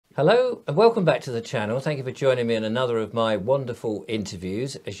Hello and welcome back to the channel. Thank you for joining me in another of my wonderful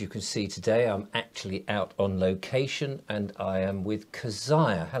interviews. As you can see today, I'm actually out on location and I am with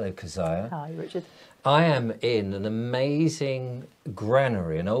Keziah. Hello, Keziah. Hi, Richard. I am in an amazing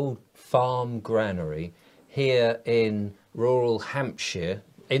granary, an old farm granary here in rural Hampshire,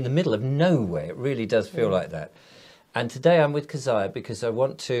 in the middle of nowhere. It really does feel like that. And today I'm with Keziah because I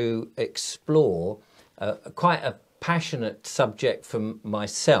want to explore quite a passionate subject for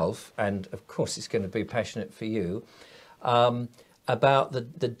myself, and of course it's going to be passionate for you, about the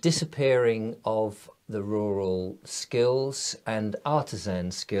disappearing of the rural skills and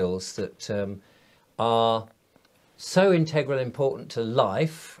artisan skills that are so integral important to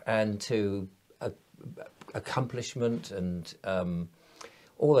life and to accomplishment and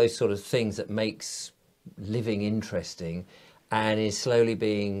all those sort of things that makes living interesting, and is slowly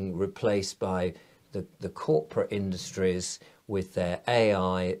being replaced by the corporate industries with their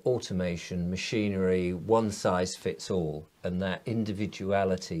AI, automation, machinery, one size fits all, and that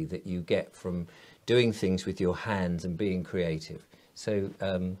individuality that you get from doing things with your hands and being creative. So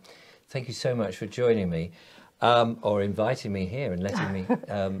thank you so much for joining me, or inviting me here and letting me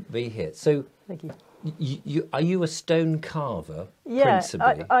be here. So Thank you. Are you a stone carver, Yeah,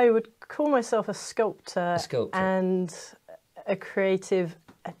 principally? I would call myself a sculptor, sculptor. And a creative,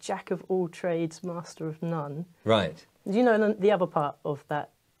 a jack of all trades, master of none. Right. Do you know the other part of that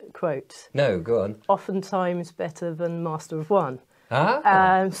quote? No, go on. Oftentimes better than master of one.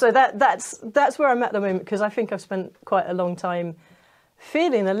 Ah. So that's where I'm at the moment, because I think I've spent quite a long time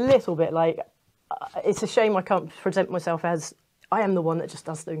feeling a little bit like it's a shame I can't present myself as I am the one that just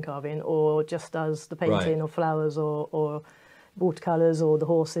does stone carving or just does the painting, Right. or flowers or watercolours or the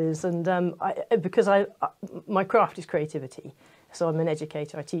horses. And because my craft is creativity, so I'm an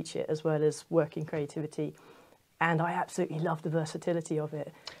educator, I teach it as well as work in creativity, and I absolutely love the versatility of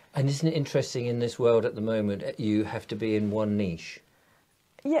it. And isn't it interesting, in this world at the moment, you have to be in one niche?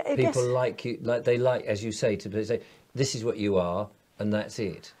 Yeah, I guess People like you, they like, as you say, to say, this is what you are, and that's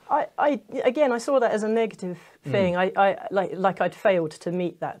it. I saw that as a negative thing. I like I'd failed to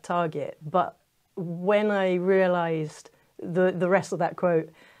meet that target. But when I realised the rest of that quote,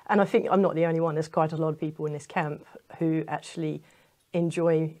 and I think I'm not the only one, there's quite a lot of people in this camp who actually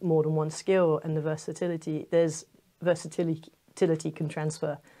enjoy more than one skill, and the versatility. There's versatility can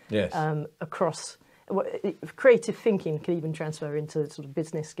transfer Yes. across. Creative thinking can even transfer into sort of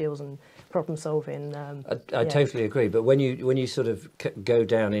business skills and problem solving. I totally agree. But when you sort of go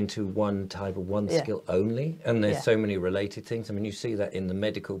down into one type of one skill only, and there's so many related things. I mean, you see that in the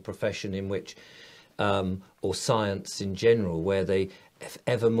medical profession, in which, or science in general, where they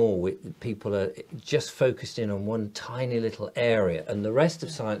evermore people are just focused in on one tiny little area, and the rest of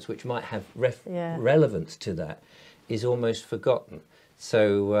science, which might have relevance to that, is almost forgotten.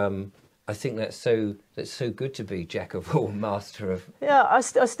 So I think that's so good to be jack of all, master of. Yeah, I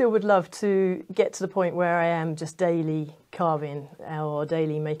still would love to get to the point where I am just daily carving or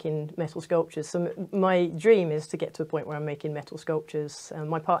daily making metal sculptures. So my dream is to get to a point where I'm making metal sculptures.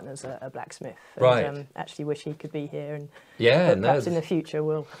 My partner's a blacksmith. And, right. Actually wish he could be here, and perhaps in the future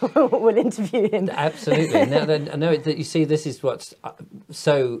we'll interview him. Absolutely. Now, I know that you see, this is what's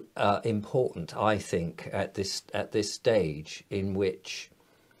so important, I think, at this stage, in which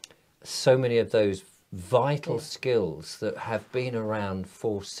so many of those vital skills that have been around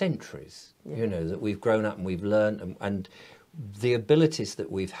for centuries, you know, that we've grown up and we've learned, and the abilities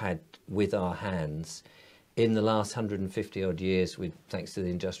that we've had with our hands in the last 150 odd years, thanks to the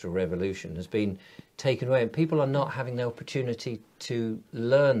Industrial Revolution, has been taken away, and people are not having the opportunity to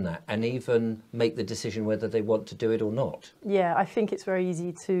learn that and even make the decision whether they want to do it or not. Yeah, I think it's very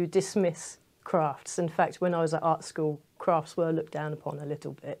easy to dismiss crafts. In fact, when I was at art school, crafts were looked down upon a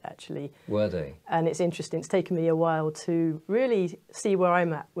little bit, actually. Were they? And it's interesting. It's taken me a while to really see where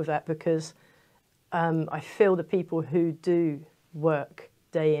I'm at with that, because I feel the people who do work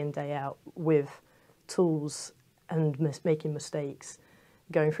day in, day out with tools and making mistakes,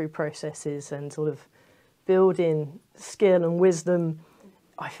 going through processes and sort of building skill and wisdom,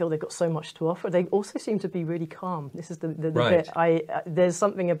 I feel they've got so much to offer. They also seem to be really calm. This is the right. bit. There's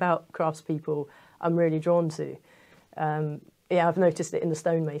something about craftspeople I'm really drawn to. Yeah, I've noticed it in the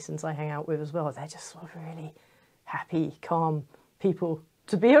stonemasons I hang out with as well. They're just sort of really happy, calm people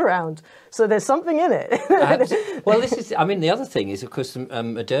to be around. So there's something in it. Well, this is, I mean, the other thing is, of course,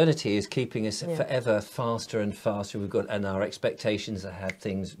 modernity is keeping us forever faster and faster. And our expectations to have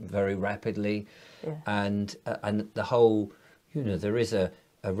things very rapidly. And the whole, you know, there is a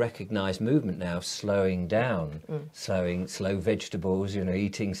a recognised movement now of slowing down, slow vegetables, you know,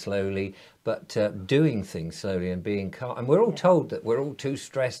 eating slowly, but doing things slowly and being calm. And we're all told that we're all too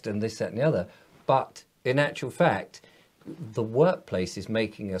stressed and this, that and the other. But in actual fact, the workplace is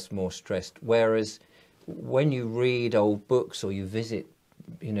making us more stressed. Whereas when you read old books or you visit,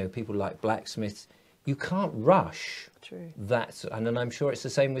 you know, people like blacksmiths, you can't rush. True. And I'm sure it's the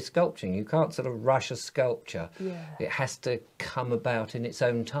same with sculpting. You can't sort of rush a sculpture. Yeah. It has to come about in its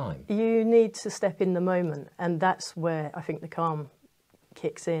own time. You need to step in the moment, and that's where I think the calm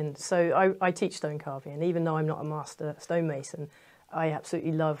kicks in. So I teach stone carving, and even though I'm not a master stonemason, I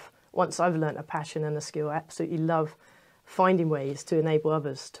absolutely love, once I've learnt a passion and a skill, I absolutely love finding ways to enable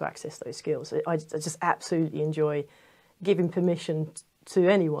others to access those skills. I just absolutely enjoy giving permission to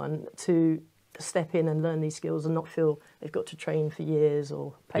anyone to step in and learn these skills and not feel they've got to train for years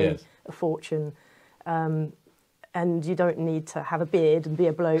or pay a fortune. And you don't need to have a beard and be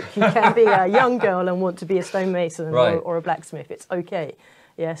a bloke. You can be a young girl and want to be a stonemason or a blacksmith. It's okay.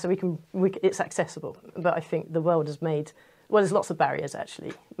 Yeah, so it's accessible. But I think the world has made, well, there's lots of barriers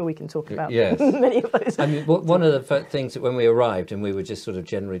actually, but we can talk about many of those. I mean, one of the things that when we arrived, and we were just sort of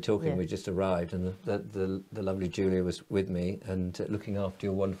generally talking, we just arrived, and the lovely Julia was with me and looking after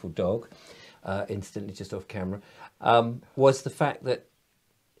your wonderful dog, instantly just off camera, was the fact that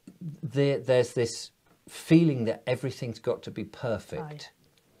there's this feeling that everything's got to be perfect.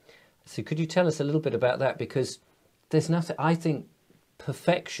 So could you tell us a little bit about that? Because there's nothing, I think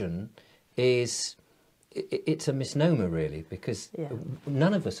perfection is, it's a misnomer really, because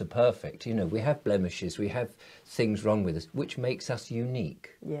none of us are perfect. You know, we have blemishes, we have things wrong with us, which makes us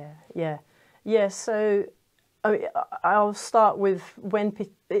unique. Yeah. So I mean, I'll start with when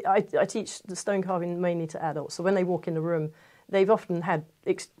I teach the stone carving mainly to adults. So when they walk in the room, they've often had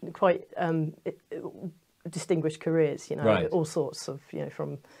quite distinguished careers. You know, all sorts of, you know,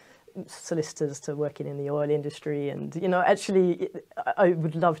 from solicitors to working in the oil industry, and you know, actually I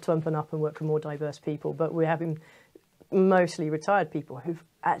would love to open up and work with more diverse people, but we're having mostly retired people who've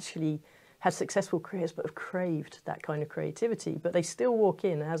actually had successful careers but have craved that kind of creativity, but they still walk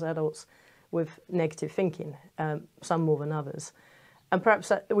in as adults with negative thinking, some more than others, and perhaps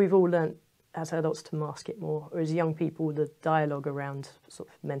that we've all learnt as adults to mask it more, or as young people the dialogue around sort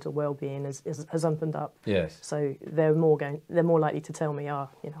of mental well-being has opened up. Yes. So they're more likely to tell me, you know,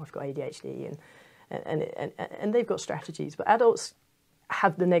 I've got ADHD, and they've got strategies. But adults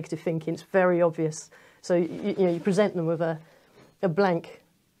have the negative thinking; it's very obvious. So you present them with a blank,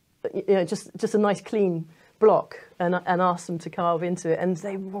 you know, just a nice clean block, and ask them to carve into it, and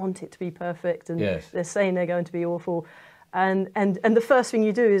they want it to be perfect, and they're saying they're going to be awful. And the first thing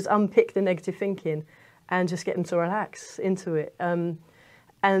you do is unpick the negative thinking and just get them to relax into it. And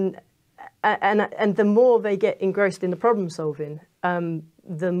the more they get engrossed in the problem solving,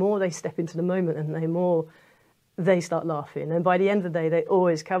 the more they step into the moment, and the more they start laughing. And by the end of the day, they're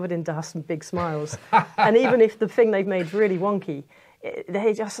always covered in dust and big smiles. And even if the thing they've made is really wonky,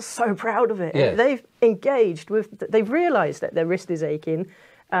 they just are so proud of it. Yes. They've engaged with, they've realised that their wrist is aching,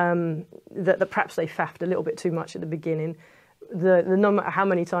 that perhaps they faffed a little bit too much at the beginning. No matter how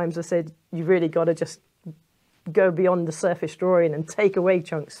many times I said, you've really got to just go beyond the surface drawing and take away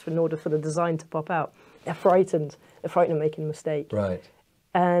chunks in order for the design to pop out. They're frightened. They're frightened of making a mistake. Right.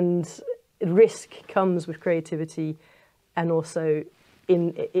 And risk comes with creativity, and also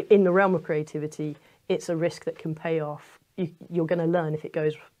in the realm of creativity, it's a risk that can pay off. You're going to learn if it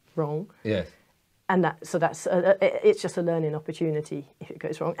goes wrong. Yes. And it's just a learning opportunity if it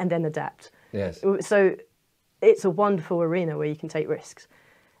goes wrong, and then adapt. Yes. So it's a wonderful arena where you can take risks,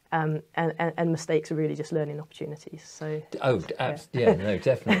 and mistakes are really just learning opportunities. So. No,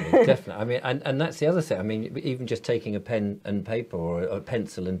 definitely, definitely. I mean, and that's the other thing. I mean, even just taking a pen and paper or a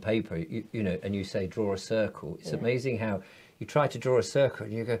pencil and paper, you know, and you say draw a circle. It's amazing how you try to draw a circle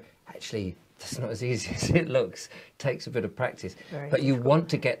and you go, actually, that's not as easy as it looks. It takes a bit of practice. But you want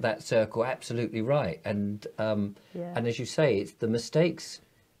to get that circle absolutely right. And as you say, it's the mistakes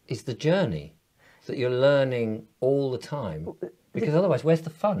is the journey that you're learning all the time. Because otherwise, where's the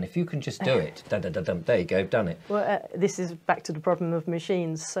fun? If you can just do it, there you go, done it. Well, this is back to the problem of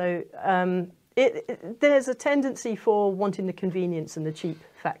machines. So there's a tendency for wanting the convenience and the cheap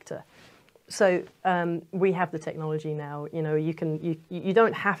factor. So we have the technology now. You know, you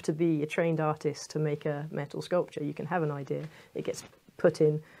don't have to be a trained artist to make a metal sculpture. You can have an idea. It gets put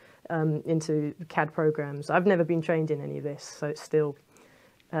into CAD programs. I've never been trained in any of this, so it's still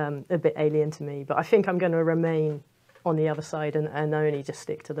a bit alien to me. But I think I'm going to remain on the other side and only just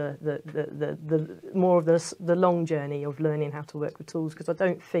stick to the more of the long journey of learning how to work with tools, because I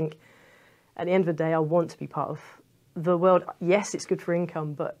don't think at the end of the day I want to be part of the world, yes, it's good for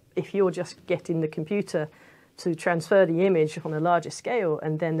income, but if you're just getting the computer to transfer the image on a larger scale,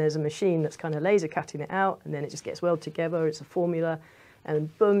 and then there's a machine that's kind of laser cutting it out, and then it just gets welded together, it's a formula,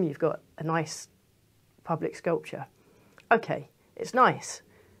 and boom, you've got a nice public sculpture. Okay, it's nice,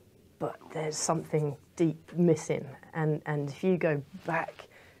 but there's something deep missing. And if you go back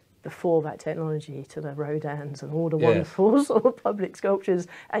before that technology to the Rodins and all the wonderful sort of public sculptures,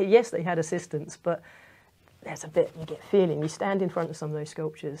 yes, they had assistance, but there's a bit, you get feeling. You stand in front of some of those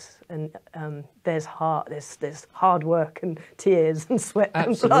sculptures, and there's hard work and tears and sweat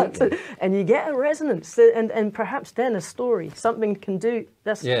and blood, and you get a resonance, and perhaps then a story, something can do.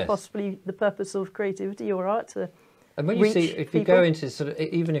 That's possibly the purpose of creativity or art. And when you see, if you go into sort of,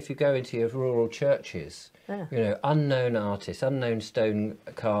 even if you go into your rural churches, you know, unknown artists, unknown stone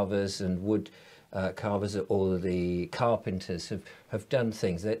carvers and wood carvers, all of the carpenters have done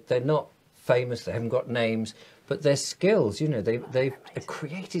things. They're not famous, they haven't got names, but their skills, you know, they've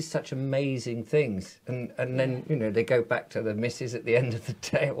created such amazing things, and then, you know, they go back to the missus at the end of the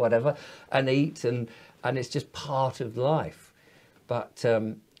day or whatever and eat, and it's just part of life. But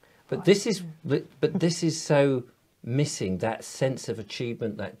this is so missing, that sense of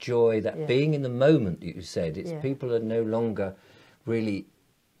achievement, that joy, that being in the moment that you said. It's people are no longer really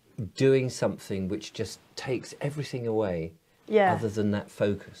doing something which just takes everything away. Other than that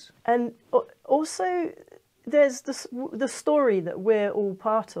focus. And also, there's the story that we're all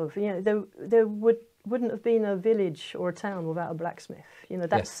part of. You know, there wouldn't have been a village or a town without a blacksmith. You know,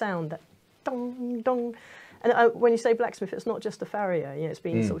 that sound, that dong dong. And when you say blacksmith, it's not just a farrier. You know, it's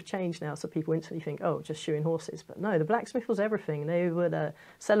been sort of changed now, so people instantly think, oh, just shoeing horses. But no, the blacksmith was everything. They were the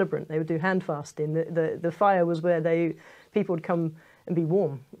celebrant. They would do hand fasting. The fire was where people would come and be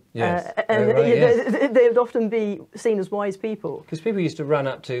warm. Yes. They would often be seen as wise people. Because people used to run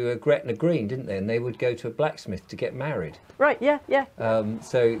up to Gretna Green, didn't they? And they would go to a blacksmith to get married. Right, yeah.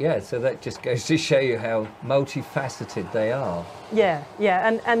 So that just goes to show you how multifaceted they are. Yeah,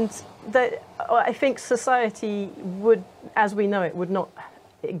 and I think society would, as we know it, would not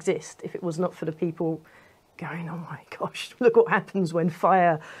exist if it was not for the people going, oh my gosh, look what happens when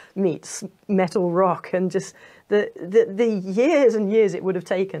fire meets metal rock, and just the years and years it would have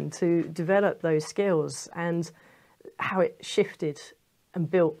taken to develop those skills, and how it shifted and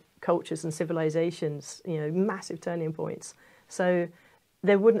built cultures and civilizations, you know, massive turning points. So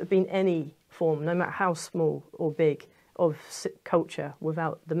there wouldn't have been any form, no matter how small or big, of culture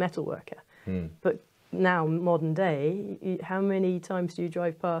without the metalworker. But now, modern day, how many times do you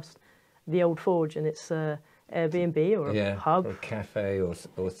drive past the old forge and it's Airbnb or a pub, or a cafe or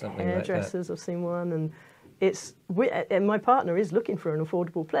something like that? Hairdressers, I've seen one, and and my partner is looking for an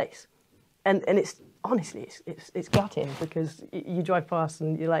affordable place, and it's honestly it's gutting, because you drive past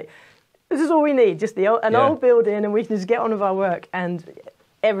and you're like, this is all we need, just an old building, and we can just get on with our work, and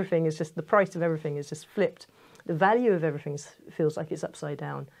everything is just, the price of everything is just flipped. The value of everything feels like it's upside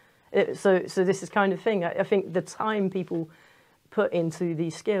down. So this is kind of thing. I think the time people put into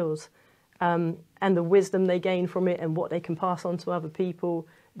these skills, and the wisdom they gain from it, and what they can pass on to other people.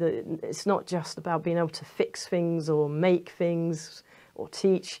 It's not just about being able to fix things or make things or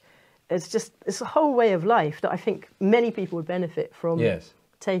teach. It's a whole way of life that I think many people would benefit from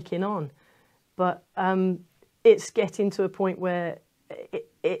taking on. But it's getting to a point where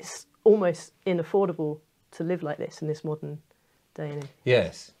it's almost inaffordable to live like this in this modern day and age.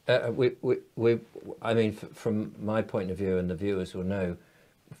 Yes, I mean, from my point of view, and the viewers will know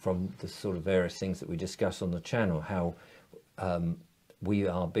from the sort of various things that we discuss on the channel, how we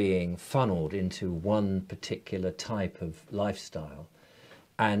are being funneled into one particular type of lifestyle.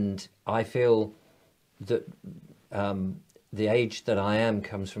 And I feel that the age that I am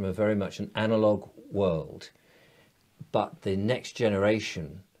comes from a very much an analog world, but the next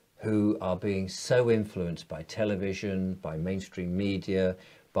generation, who are being so influenced by television, by mainstream media,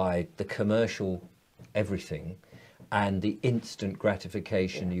 by the commercial everything, and the instant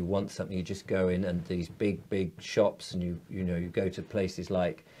gratification. You want something, you just go in, and these big shops, and you go to places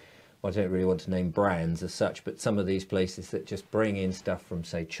like, well, I don't really want to name brands as such, but some of these places that just bring in stuff from,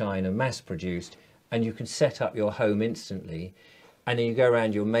 say, China, mass produced, and you can set up your home instantly, and then you go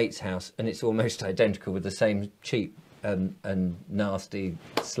around your mate's house and it's almost identical with the same cheap and nasty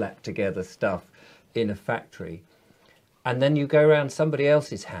slapped together stuff in a factory. And then you go around somebody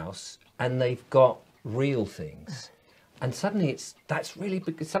else's house and they've got real things, and suddenly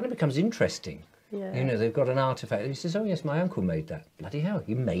suddenly becomes interesting. Yeah. You know, they've got an artifact. He says, oh yes, my uncle made that. Bloody hell,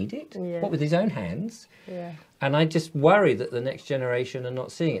 he made it? Yeah. What, with his own hands? Yeah. And I just worry that the next generation are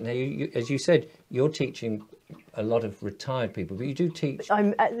not seeing it. Now, as you said, you're teaching a lot of retired people, but you do teach.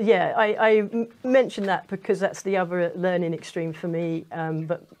 I mention that because that's the other learning extreme for me.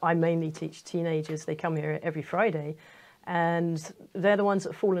 But I mainly teach teenagers. They come here every Friday, and they're the ones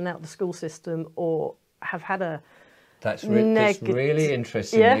that have fallen out of the school system or have had a That's really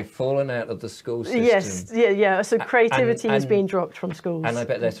interesting. Yeah. They've fallen out of the school system. Yes, yeah. So creativity is being dropped from schools. And I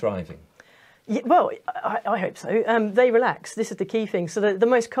bet they're thriving. Yeah, well, I hope so. They relax. This is the key thing. So the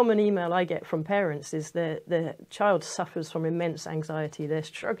most common email I get from parents is their child suffers from immense anxiety. They're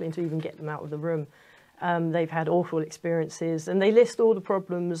struggling to even get them out of the room. They've had awful experiences, and they list all the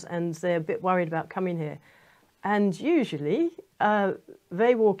problems, and they're a bit worried about coming here. And usually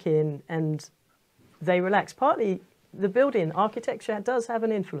they walk in and they relax. Partly the building architecture does have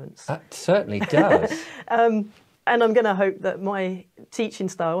an influence. That certainly does. And I'm going to hope that my teaching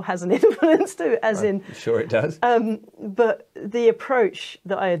style has an influence too, I'm sure it does. But the approach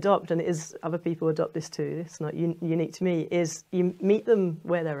that I adopt, and it is other people adopt this too, it's not unique to me, is you meet them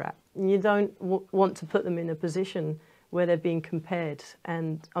where they're at. You don't want to put them in a position where they're being compared.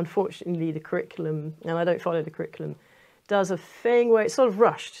 And unfortunately, the curriculum, and I don't follow the curriculum, does a thing where it's sort of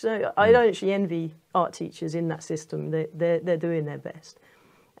rushed. So I don't actually envy art teachers in that system. They're doing their best.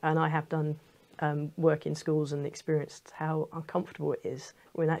 And I have done work in schools and experienced how uncomfortable it is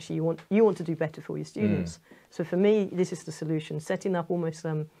when actually you want to do better for your students. So for me, this is the solution: setting up almost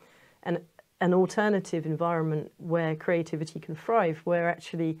an alternative environment where creativity can thrive, where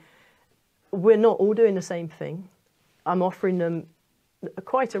actually we're not all doing the same thing. I'm offering them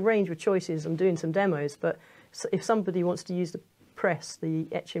quite a range of choices. I'm doing some demos, but if somebody wants to use the press, the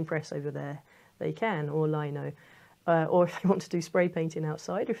etching press over there, they can, or lino, or if they want to do spray painting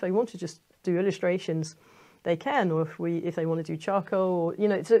outside, if they want to just do illustrations, they can, or if they want to do charcoal,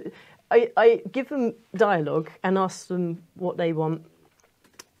 or, so I give them dialogue and ask them what they want,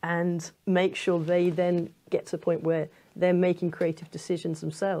 and make sure they then get to the point where they're making creative decisions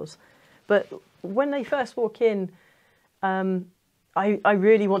themselves. But when they first walk in, I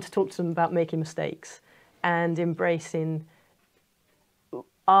really want to talk to them about making mistakes and embracing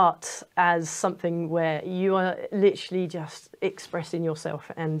art as something where you are literally just expressing yourself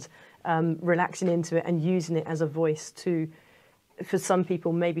and relaxing into it and using it as a voice for some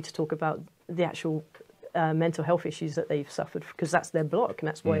people, maybe to talk about the actual mental health issues that they've suffered, because that's their block and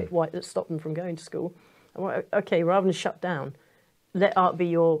that's why it stopped them from going to school. Okay, rather than shut down, let art be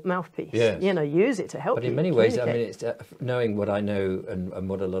your mouthpiece. Yes. Use it to help you. But in many ways, I mean, it's knowing what I know and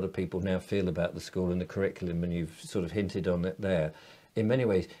what a lot of people now feel about the school and the curriculum, and you've sort of hinted on it there. In many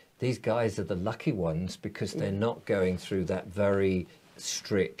ways, these guys are the lucky ones because they're not going through that very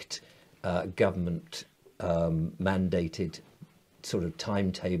strict government mandated sort of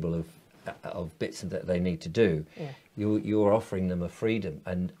timetable of bits that they need to do. Yeah. You're offering them a freedom,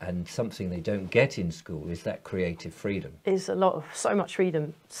 and something they don't get in school is that creative freedom. It's so much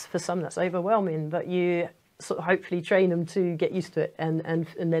freedom. For some that's overwhelming, but you sort of hopefully train them to get used to it and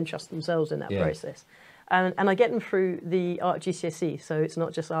then trust themselves in that process. And I get them through the art GCSE, so it's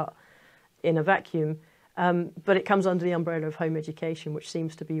not just art in a vacuum, but it comes under the umbrella of home education, which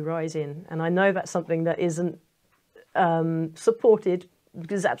seems to be rising. And I know that's something that isn't supported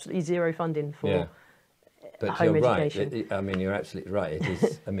because there's absolutely zero funding for home education. Right. I mean, you're absolutely right. It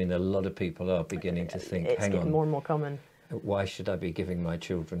is. I mean, a lot of people are beginning to think, it's hang getting on, more and more common. Why should I be giving my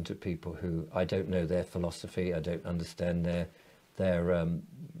children to people who I don't know their philosophy, I don't understand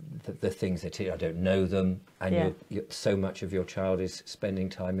the things they teach, I don't know them, and so much of your child is spending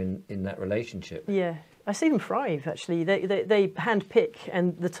time in that relationship. Yeah, I see them thrive, actually. They hand-pick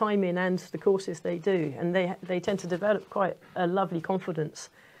and the timing and the courses they do, and they tend to develop quite a lovely confidence.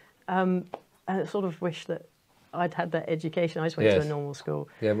 And I sort of wish that I'd had that education. I just went to a normal school.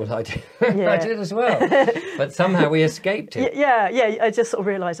 Yeah, well, I did. I did as well. But somehow we escaped it. Yeah. I just sort of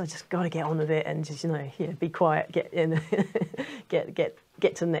realised I just got to get on with it and just, be quiet, get in,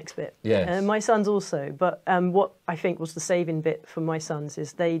 get to the next bit. Yes. My sons also. But what I think was the saving bit for my sons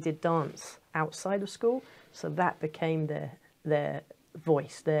is they did dance outside of school, so that became their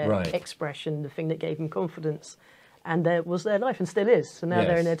voice, their expression, the thing that gave them confidence. And that was their life, and still is. So now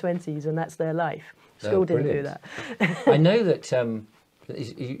they're in their 20s, and that's their life. School didn't do that. I know that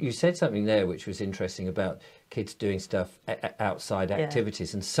you said something there which was interesting about kids doing stuff outside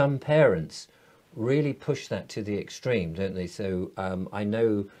activities, and some parents really push that to the extreme, don't they? So I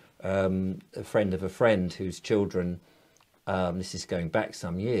know a friend of a friend whose children, this is going back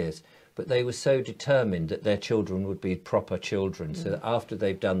some years, but they were so determined that their children would be proper children. So that after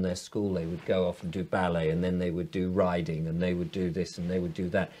they've done their school, they would go off and do ballet, and then they would do riding, and they would do this, and they would do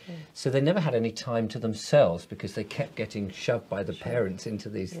that. So they never had any time to themselves because they kept getting shoved by the parents into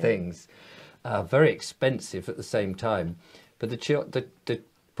these things. very expensive at the same time. But the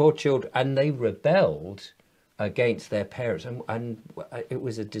poor children, and they rebelled against their parents, and it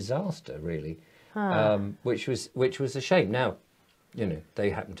was a disaster, really, which was a shame. Now, you know, they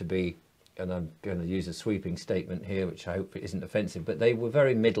happen to be, and I'm going to use a sweeping statement here, which I hope isn't offensive, but they were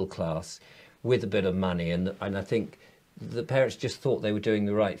very middle class with a bit of money, and I think the parents just thought they were doing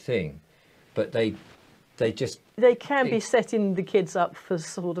the right thing, but they can be setting the kids up for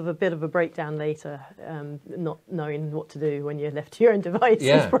sort of a bit of a breakdown later, not knowing what to do when you're left to your own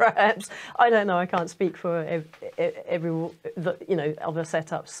devices, perhaps. I don't know. I can't speak for every other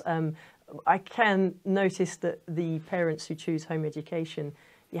setups. I can notice that the parents who choose home education,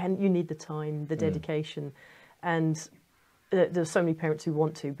 you need the time, the dedication, and there's so many parents who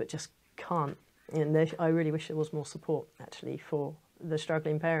want to but just can't. And I really wish there was more support, actually, for the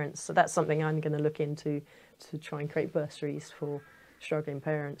struggling parents. So that's something I'm going to look into, to try and create bursaries for struggling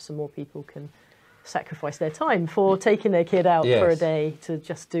parents, so more people can sacrifice their time for taking their kid out for a day to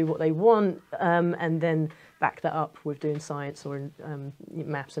just do what they want, and then back that up with doing science or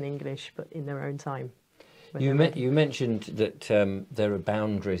maths and English, but in their own time. You mentioned that there are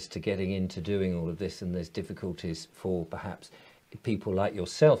boundaries to getting into doing all of this, and there's difficulties for perhaps people like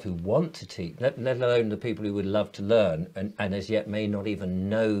yourself who want to teach, let alone the people who would love to learn and as yet may not even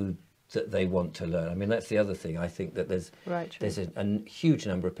know that they want to learn. I mean, that's the other thing. I think that there's a huge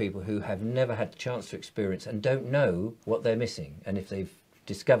number of people who have never had the chance to experience and don't know what they're missing. And if they've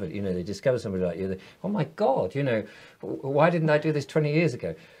discovered, they discover somebody like you, oh my God, why didn't I do this 20 years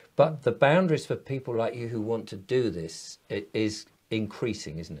ago? But the boundaries for people like you who want to do this is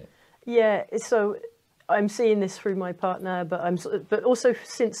increasing, isn't it? Yeah, so I'm seeing this through my partner, but also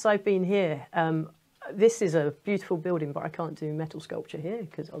since I've been here. This is a beautiful building, but I can't do metal sculpture here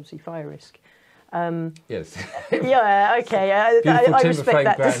because obviously fire risk. Yes. Yeah, okay. I respect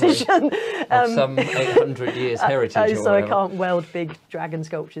that decision. Of some 800 years heritage. So I can't weld big dragon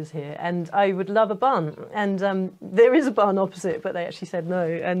sculptures here, and I would love a barn. And there is a barn opposite, but they actually said no.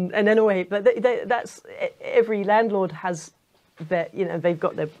 And anyway, but that's every landlord has their, they've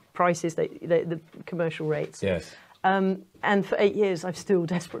got their prices, the commercial rates. Yes. And for 8 years, I've still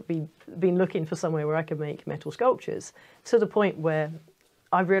desperately been looking for somewhere where I could make metal sculptures, to the point where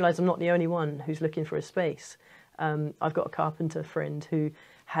I've realised I'm not the only one who's looking for a space. I've got a carpenter friend who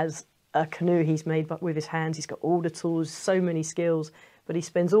has a canoe he's made with his hands. He's got all the tools, so many skills, but he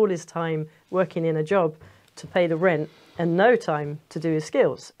spends all his time working in a job to pay the rent and no time to do his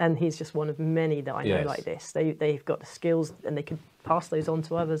skills. And he's just one of many that I know like this. They've got the skills and they can pass those on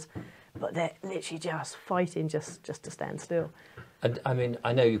to others, but they're literally just fighting just to stand still. And I mean,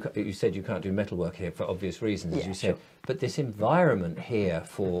 I know you said you can't do metalwork here for obvious reasons, as you said, but this environment here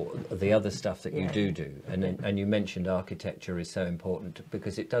for the other stuff that you do, and you mentioned architecture is so important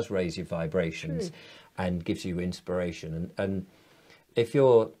because it does raise your vibrations and gives you inspiration. And if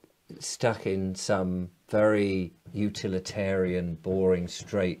you're stuck in some very utilitarian, boring,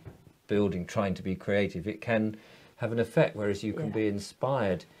 straight building trying to be creative, it can have an effect, whereas you can be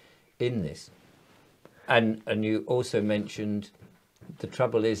inspired in this. And you also mentioned the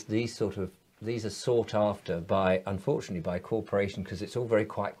trouble is these are sought after unfortunately by corporations, because it's all very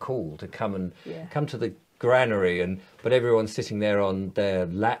quite cool to come to the granary, but everyone's sitting there on their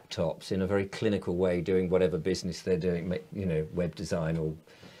laptops in a very clinical way doing whatever business they're doing, web design or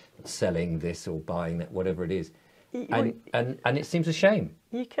selling this or buying that, whatever it is. And it seems a shame.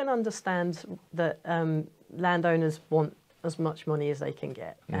 You can understand that landowners want as much money as they can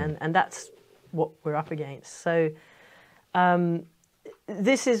get, and that's what we're up against. So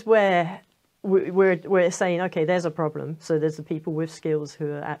this is where we're saying, okay, there's a problem. So there's the people with skills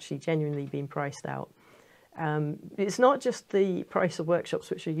who are actually genuinely being priced out. It's not just the price of workshops,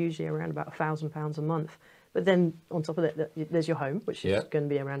 which are usually around about £1,000 a month, but then on top of that, there's your home, which is going to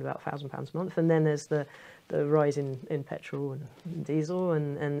be around about £1,000 a month, and then there's the rise in petrol and diesel,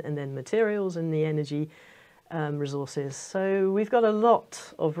 and then materials and the energy resources. So we've got a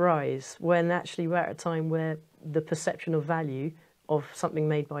lot of rise, when actually we're at a time where the perception of value of something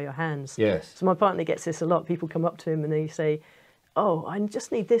made by your hands. Yes. So my partner gets this a lot. People come up to him and they say, oh, I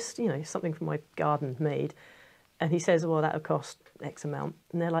just need this, something from my garden made. And he says, well, that'll cost X amount.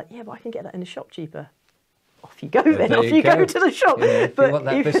 And they're like, yeah, but I can get that in the shop cheaper. Off you go then, off you go to the shop. If you want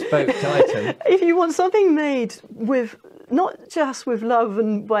that bespoke item. If you want something made with, not just with love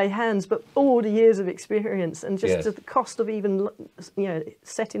and by hands, but all the years of experience and just the cost of even,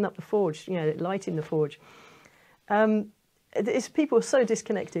 setting up the forge, lighting the forge. People are so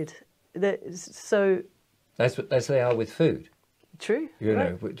disconnected. As they are with food. True.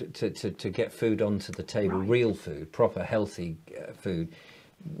 To get food onto the table, real food, proper healthy food.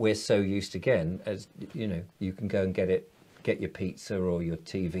 we're so used again, as you know, you can go and get your pizza or your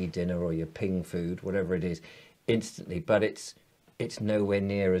TV dinner or your ping food, whatever it is, instantly, but it's nowhere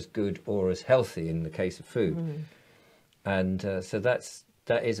near as good or as healthy in the case of food. And so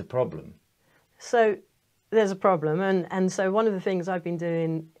that is a problem. So there's a problem, and so one of the things I've been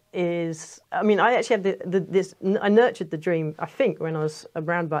doing is, I mean, I actually had I nurtured the dream, I think, when I was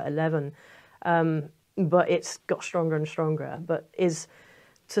around about 11, but it's got stronger and stronger, but is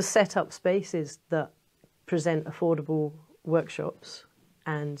to set up spaces that present affordable workshops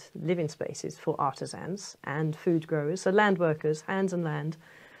and living spaces for artisans and food growers, so land workers, hands and land.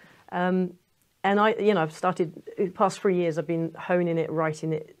 And I've started, the past 3 years, I've been honing it,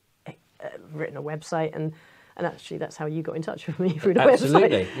 writing it, written a website, and actually that's how you got in touch with me, through the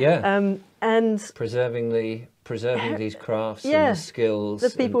Absolutely, website. yeah. And preserving these crafts yeah, and the skills. The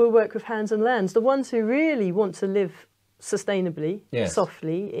people who work with hands and lands, the ones who really want to live sustainably, yes.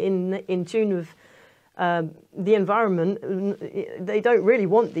 softly, in tune with the environment. They don't really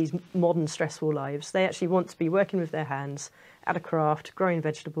want these modern stressful lives. They actually want to be working with their hands at a craft, growing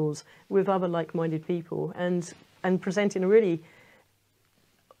vegetables with other like-minded people, and presenting a really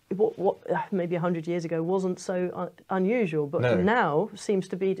what maybe 100 years ago wasn't so unusual, but no. now seems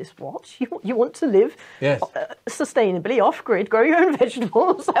to be just, what? You want to live yes. Sustainably, off-grid, grow your own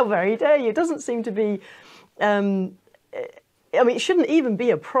vegetables? How very dare you? It doesn't seem to be... I mean, it shouldn't even be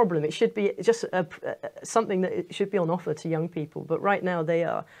a problem. It should be just something that it should be on offer to young people. But right now they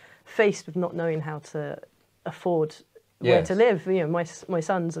are faced with not knowing how to afford where yes. to live. You know, my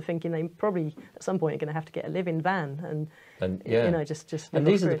sons are thinking they probably at some point are going to have to get a living van, and yeah. you know, just. And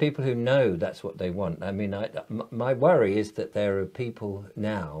these are the people who know that's what they want. I mean, my worry is that there are people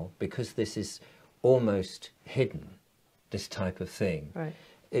now, because this is almost hidden, this type of thing. Right.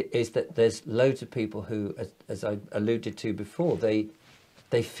 Is that there's loads of people who, as I alluded to before, they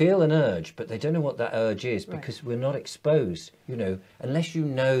feel an urge, but they don't know what that urge is, because we're not exposed, you know, unless you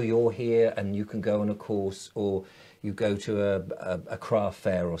know you're here and you can go on a course, or you go to a craft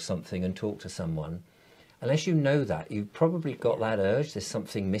fair or something and talk to someone. Unless you know that, you've probably got that urge, there's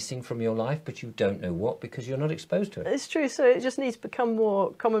something missing from your life, but you don't know what, because you're not exposed to it. It's true, so it just needs to become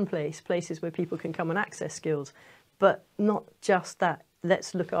more commonplace, places where people can come and access skills, but not just that.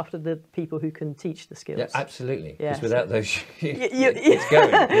 Let's look after the people who can teach the skills. Yeah, absolutely. Because yeah, without those, it's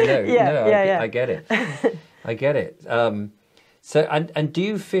going. You know, I get it. I get it. So, and do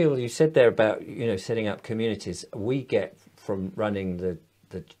you feel, you said there about, you know, setting up communities? We get from running the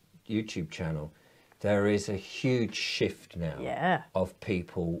YouTube channel, there is a huge shift now of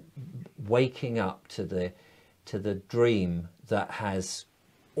people waking up to the dream that has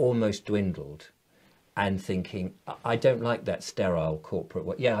almost dwindled. And thinking, I don't like that sterile corporate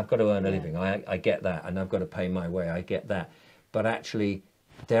work. Yeah, I've got to earn a living. I get that, and I've got to pay my way. I get that. But actually,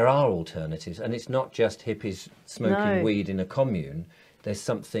 there are alternatives, and it's not just hippies smoking weed in a commune. There's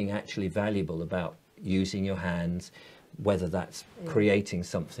something actually valuable about using your hands, whether that's creating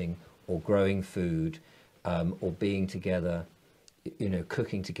something or growing food, or being together, you know,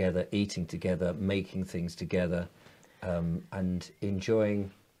 cooking together, eating together, making things together, and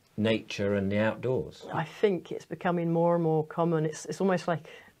enjoying nature and the outdoors. I think it's becoming more and more common. It's almost like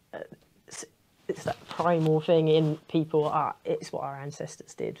it's that primal thing in people. It's what our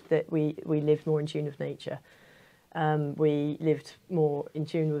ancestors did, that we lived more in tune with nature. We lived more in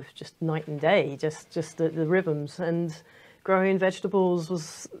tune with just night and day, just the rhythms, and growing vegetables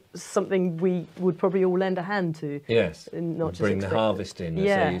was something we would probably all lend a hand to. Yes, and not bring the harvest in, as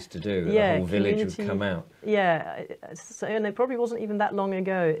they used to do. The whole village would come out. Yeah, so, and it probably wasn't even that long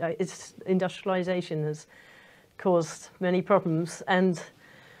ago. It's industrialisation has caused many problems, and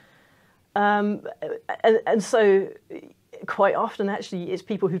so quite often actually it's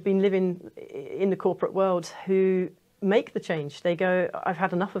people who've been living in the corporate world who make the change. They go, I've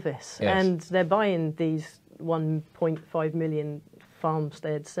had enough of this, and they're buying these 1.5 million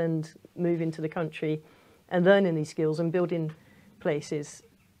farmsteads and moving to the country and learning these skills and building places.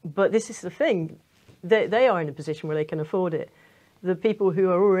 But this is the thing, they are in a position where they can afford it. The people who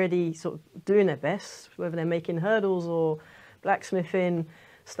are already sort of doing their best, whether they're making hurdles or blacksmithing,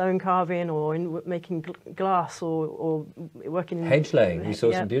 stone carving, or making glass, or working in hedge laying. We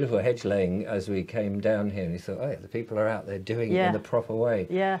saw some beautiful hedge laying as we came down here, and we thought, oh, the people are out there doing it in the proper way.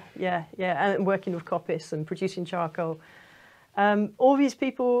 Yeah, and working with coppice and producing charcoal. All these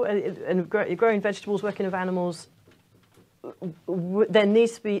people, and growing vegetables, working with animals, there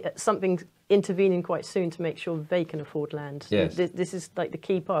needs to be something intervening quite soon to make sure they can afford land. Yes. This is like the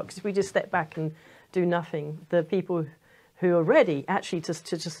key part, because if we just step back and do nothing, the people who are ready actually to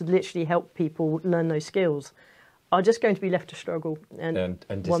just literally help people learn those skills are just going to be left to struggle And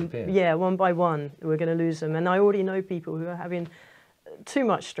disappear. one by one, we're going to lose them. And I already know people who are having too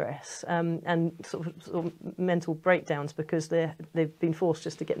much stress and sort of mental breakdowns because they've been forced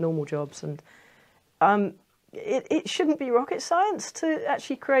just to get normal jobs. And it shouldn't be rocket science to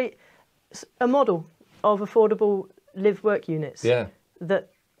actually create a model of affordable live-work units that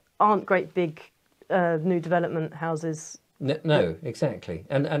aren't great big new development houses. No, exactly.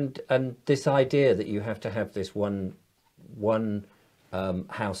 And this idea that you have to have this one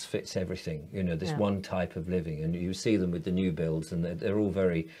house fits everything, you know, this one type of living, and you see them with the new builds, and they're all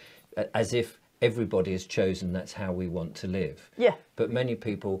very, as if everybody has chosen that's how we want to live. Yeah. But many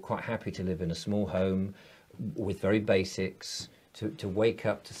people are quite happy to live in a small home with very basics, to wake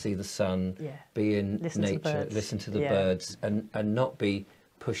up, to see the sun, be in nature, listen to the birds, and not be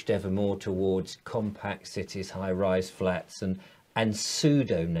pushed ever more towards compact cities, high-rise flats, and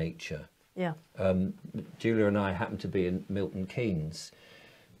pseudo-nature. Yeah. Julia and I happen to be in Milton Keynes,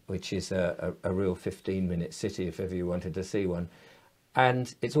 which is a real 15-minute city if ever you wanted to see one.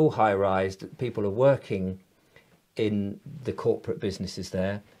 And it's all high-rise. People are working in the corporate businesses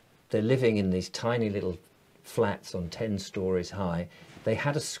there. They're living in these tiny little flats on 10 stories high. They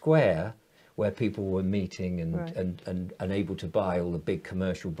had a square where people were meeting and able to buy all the big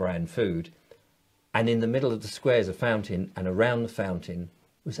commercial brand food. And in the middle of the square is a fountain, and around the fountain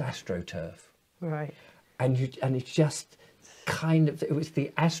was AstroTurf. Right. And it just kind of, it was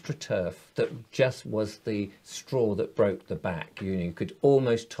the AstroTurf that just was the straw that broke the back. You could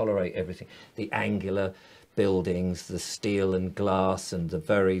almost tolerate everything. The angular buildings, the steel and glass, and the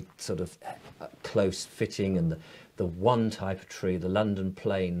very sort of close fitting, and the one type of tree, the London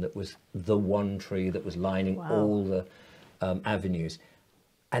plane, that was the one tree that was lining all the avenues.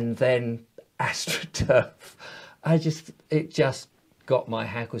 And then AstroTurf, it just got my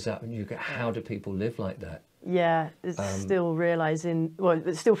hackles up, and you go, how do people live like that? Yeah, it's still realising,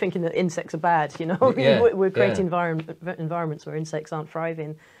 it's still thinking that insects are bad, you know. We're creating environments where insects aren't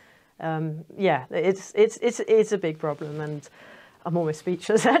thriving. It's a big problem, and I'm almost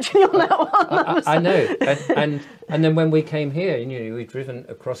speechless actually on that one. I know, and then when we came here, you know, we'd driven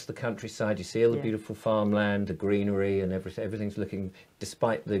across the countryside. You see all the beautiful farmland, the greenery, and everything. Everything's looking,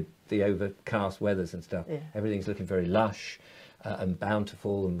 despite the overcast weathers and stuff, everything's looking very lush and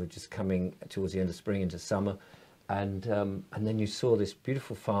bountiful. And we're just coming towards the end of spring into summer, and then you saw this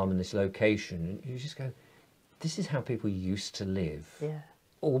beautiful farm and this location, and you just go, this is how people used to live. Yeah.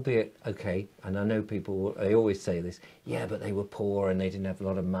 Albeit, okay, and I know people, they always say this, but they were poor and they didn't have a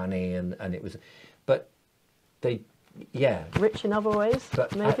lot of money, and it was, but they, rich in other ways,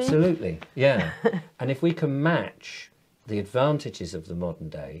 but maybe? Absolutely, and if we can match the advantages of the modern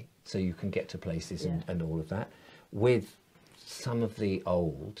day, so you can get to places and all of that, with some of the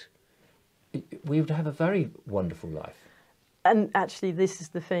old, we would have a very wonderful life. And actually, this is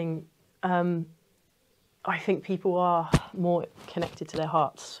the thing, I think people are more connected to their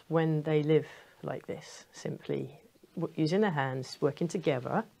hearts when they live like this, simply using their hands, working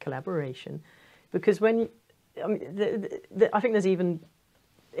together, collaboration. Because when, I think there's even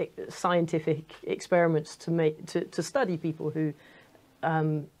scientific experiments to study people who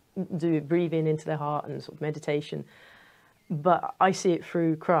do breathing into their heart and sort of meditation. But I see it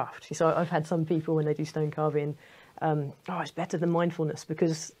through craft. So I've had some people when they do stone carving, it's better than mindfulness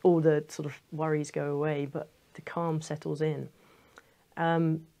because all the sort of worries go away, but the calm settles in.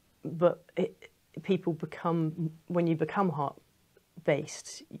 But people become, when you become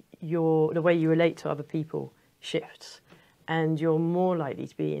heart-based, the way you relate to other people shifts, and you're more likely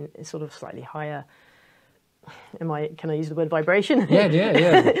to be in sort of slightly higher. Can I use the word vibration? Yeah.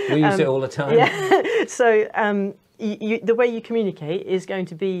 We use it all the time. Yeah. So the way you communicate is going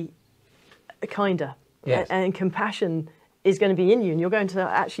to be kinder. Yes. And compassion is going to be in you, and you're going to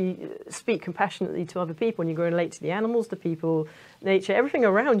actually speak compassionately to other people, and you're going to relate to the animals, the people, nature, everything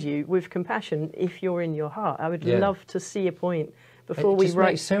around you with compassion if you're in your heart. I would love to see a point before we write.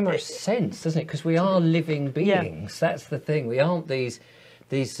 It makes so much sense, doesn't it? Because we are living beings. That's the thing. We aren't these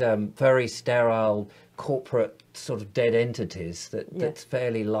very sterile corporate sort of dead entities that's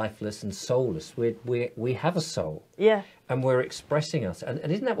fairly lifeless and soulless. We have a soul. Yeah. And we're expressing us. And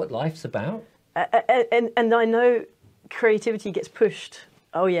isn't that what life's about? And I know creativity gets pushed.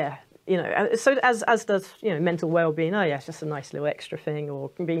 Oh yeah, so as does mental well-being. Oh yeah, it's just a nice little extra thing, or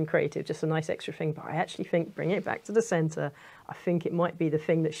being creative, just a nice extra thing. But I actually think bring it back to the centre. I think it might be the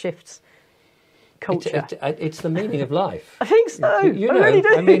thing that shifts culture. It's the meaning of life. I think so. I really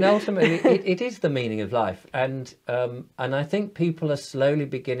do. I mean, ultimately, it is the meaning of life, and I think people are slowly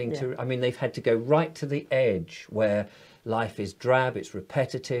beginning to. I mean, they've had to go right to the edge where life is drab, it's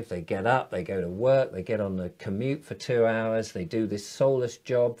repetitive. They get up, they go to work, they get on the commute for 2 hours, they do this soulless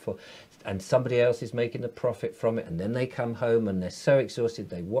job and somebody else is making a profit from it, and then they come home and they're so exhausted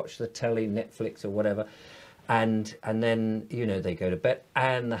they watch the telly, Netflix or whatever. And then, you know, they go to bed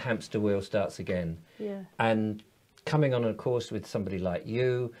and the hamster wheel starts again. Yeah. And coming on a course with somebody like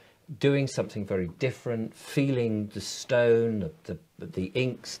you, doing something very different, feeling the stone, the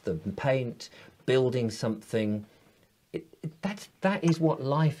inks, the paint, building something, that is what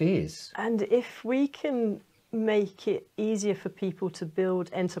life is. And if we can make it easier for people to build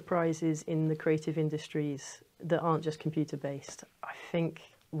enterprises in the creative industries that aren't just computer-based, I think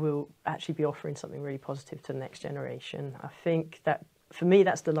we'll actually be offering something really positive to the next generation. I think that, for me,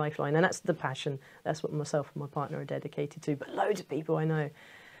 that's the lifeline, and that's the passion. That's what myself and my partner are dedicated to, but loads of people I know.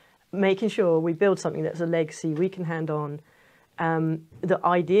 Making sure we build something that's a legacy we can hand on, that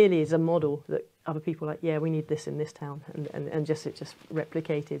ideally is a model that other people are like, yeah, we need this in this town, and it just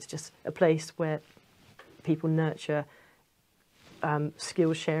replicated. It's just a place where people nurture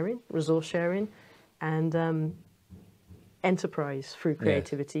skill sharing, resource sharing, and enterprise through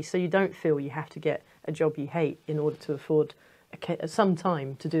creativity. Yes. So you don't feel you have to get a job you hate in order to afford some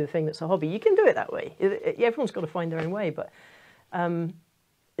time to do a thing that's a hobby. You can do it that way. Everyone's got to find their own way, but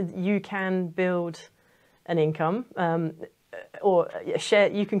you can build an income or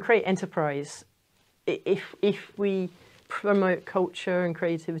share. You can create enterprise if we promote culture and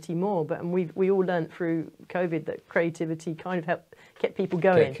creativity more. But we all learnt through COVID that creativity kind of kept people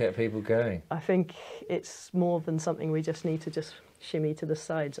going. Kept people going. I think it's more than something we just need to just shimmy to the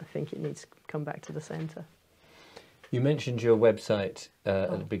sides. I think it needs to come back to the centre. You mentioned your website at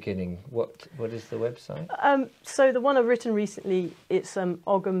the beginning. What is the website? So the one I've written recently, it's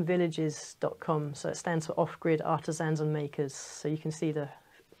oghamvillages.com. So it stands for Off-Grid Artisans and Makers. So you can see the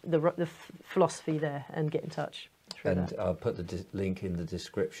philosophy there and get in touch. And I'll put the link in the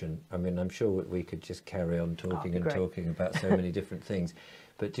description. I mean, I'm sure we could just carry on talking and talking about so many different things.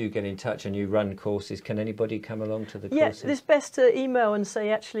 But do get in touch, and you run courses. Can anybody come along to the courses? Yeah, it's best to email and say,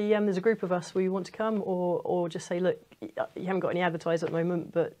 actually, there's a group of us where you want to come, or just say, look, you haven't got any advertisers at the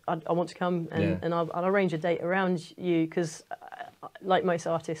moment, but I want to come, and I'll arrange a date around you, because like most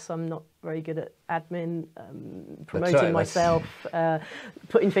artists, I'm not very good at admin, promoting myself,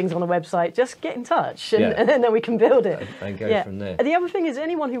 putting things on a website. Just get in touch, and then we can build it. And go from there. The other thing is,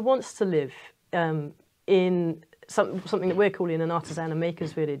 anyone who wants to live in something that we're calling an artisan and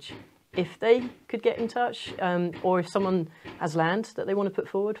makers village, if they could get in touch, or if someone has land that they want to put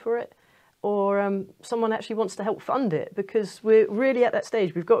forward for it, or someone actually wants to help fund it, because we're really at that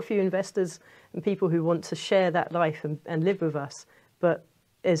stage. We've got a few investors and people who want to share that life and live with us, but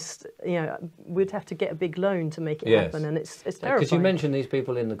we'd have to get a big loan to make it happen, and it's terrifying. Because you mentioned these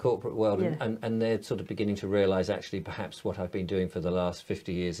people in the corporate world, and they're sort of beginning to realise, actually, perhaps what I've been doing for the last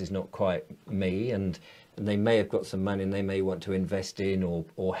 50 years is not quite me, and they may have got some money and they may want to invest in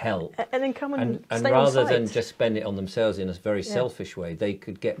or help. And then come and stay rather on site. than just spend it on themselves in a very selfish way, they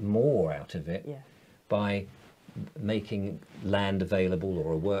could get more out of it by making land available,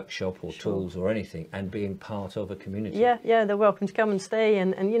 or a workshop, or tools, or anything, and being part of a community. Yeah, they're welcome to come and stay,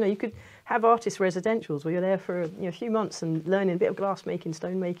 and you could have artist residentials where you're there for a few months and learning a bit of glass making,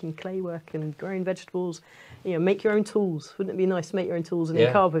 stone making, clay work, and growing vegetables. Make your own tools. Wouldn't it be nice to make your own tools and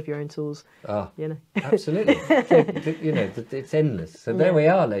then carve with your own tools? Absolutely. It's endless. So there we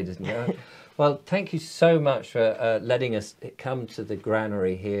are, ladies and gentlemen. Well, thank you so much for letting us come to the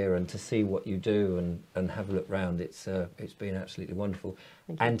granary here and to see what you do and have a look round. It's been absolutely wonderful,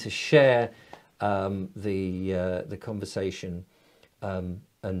 and to share the conversation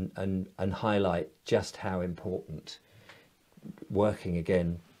and highlight just how important working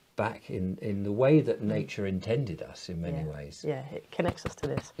again back in the way that nature intended us in many ways. Yeah, it connects us to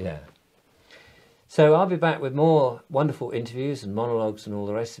this. Yeah. So I'll be back with more wonderful interviews and monologues and all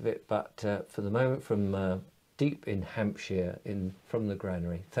the rest of it. But for the moment, from deep in Hampshire, from the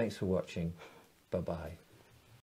granary, thanks for watching. Bye-bye.